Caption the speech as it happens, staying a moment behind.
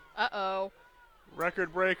Uh-oh.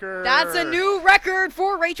 Record breaker. That's a new record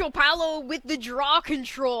for Rachel Pallo with the draw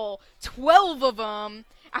control. 12 of them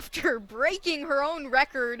after breaking her own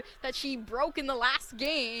record that she broke in the last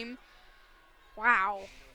game. Wow.